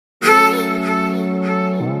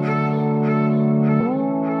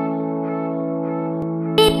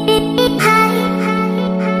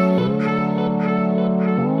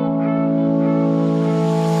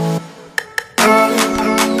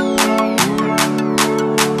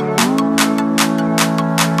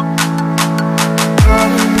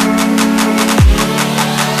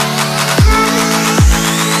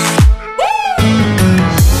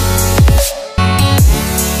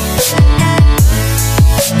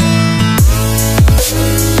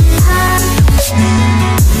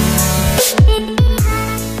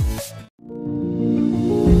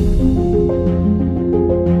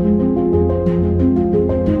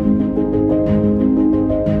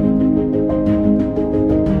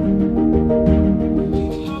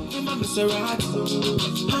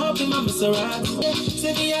Maserati. Hop in my Maserati.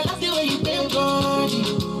 Say me, I love the way you bend body.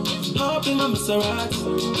 Hop in my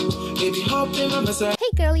Maserati. Baby, hop in my Maserati.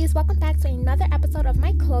 Hey girlies, welcome back to another episode of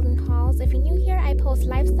my clothing hauls. If you're new here, I post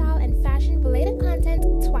lifestyle and fashion related content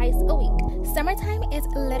twice a week. Summertime is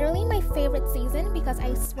literally my favorite season because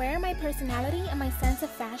I swear my personality and my sense of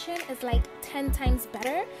fashion is like 10 times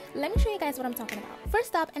better. Let me show you guys what I'm talking about.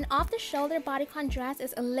 First up, an off-the-shoulder bodycon dress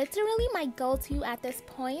is literally my go-to at this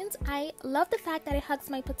point. I love the fact that it hugs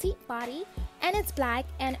my petite body and it's black,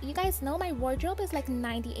 and you guys know my wardrobe is like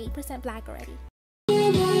 98% black already.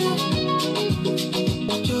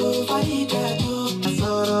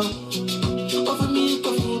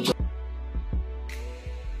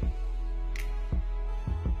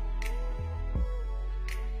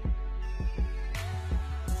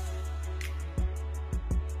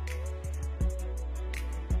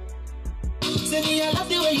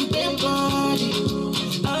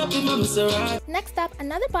 Next up,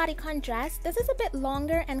 another bodycon dress. This is a bit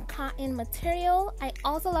longer and cotton material. I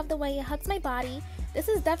also love the way it hugs my body. This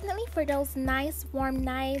is definitely for those nice warm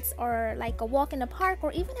nights or like a walk in the park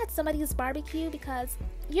or even at somebody's barbecue, because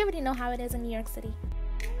you already know how it is in New York City.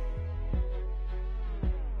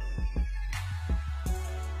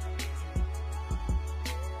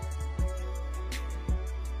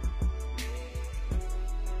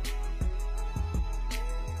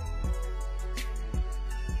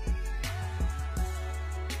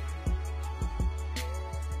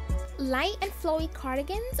 Light and flowy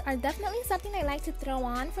cardigans are definitely something I like to throw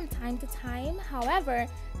on from time to time. However,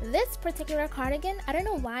 this particular cardigan, I don't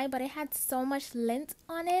know why, but it had so much lint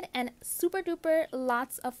on it and super duper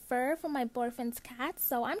lots of fur from my boyfriend's cat,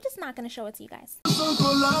 so I'm just not going to show it to you guys.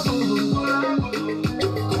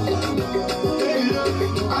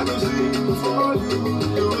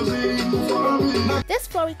 This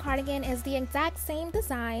flowy cardigan is the exact same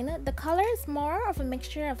design. The color is more of a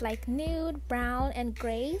mixture of like nude, brown, and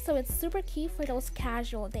gray, so it's super cute for those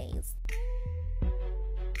casual days.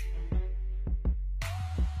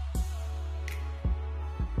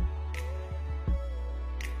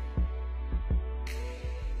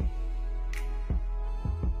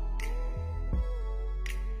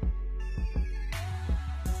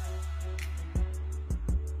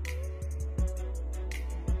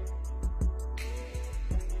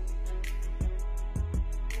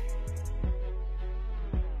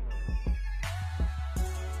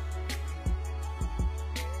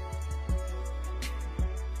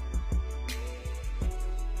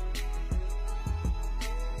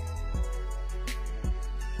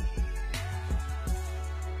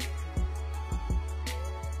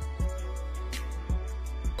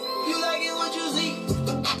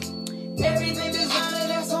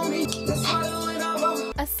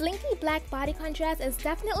 A slinky black bodycon dress is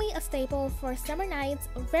definitely a staple for summer nights.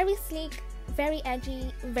 Very sleek, very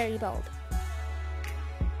edgy, very bold.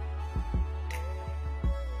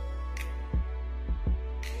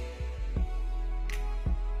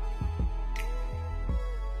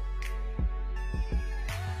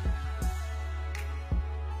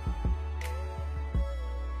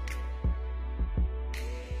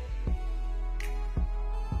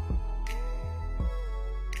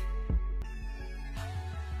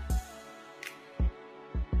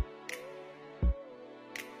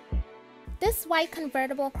 This white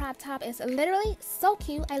convertible crop top is literally so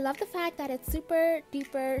cute. I love the fact that it's super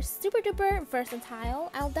duper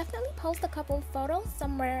versatile. I'll definitely post a couple photos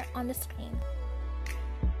somewhere on the screen.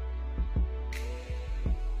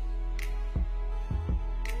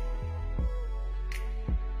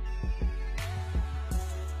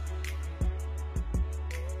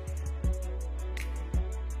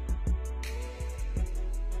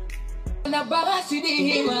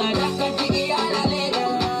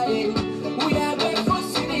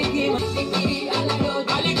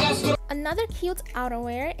 Another cute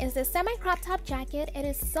outerwear is this semi-crop top jacket. It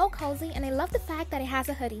is so cozy and I love the fact that it has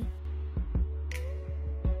a hoodie.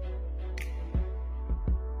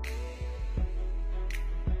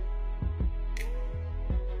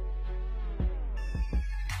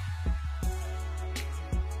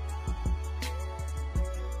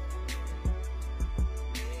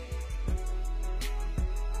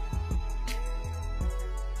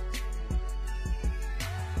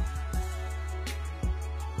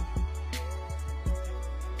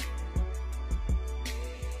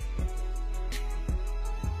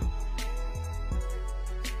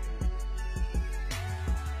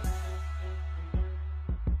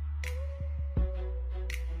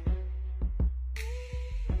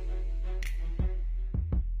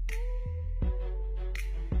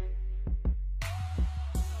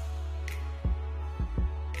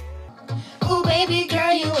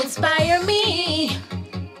 inspire me.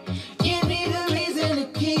 Give me the reason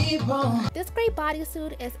to keep on. This gray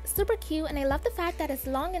bodysuit is super cute, and I love the fact that it's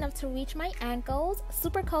long enough to reach my ankles.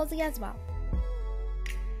 Super cozy as well.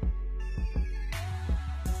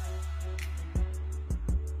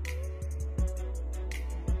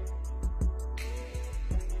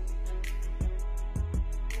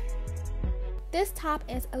 This top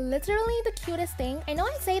is literally the cutest thing. I know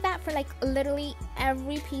I say that for like literally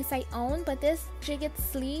every piece I own, but this jigged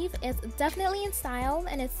sleeve is definitely in style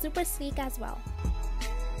and it's super sleek as well.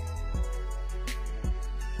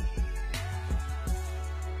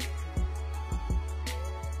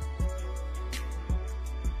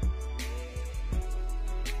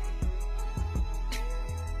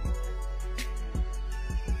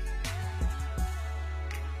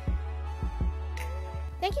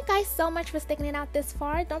 Thank you guys so much for sticking it out this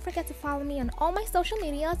far. Don't forget to follow me on all my social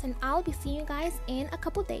medias, and I'll be seeing you guys in a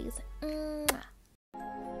couple days. Mwah.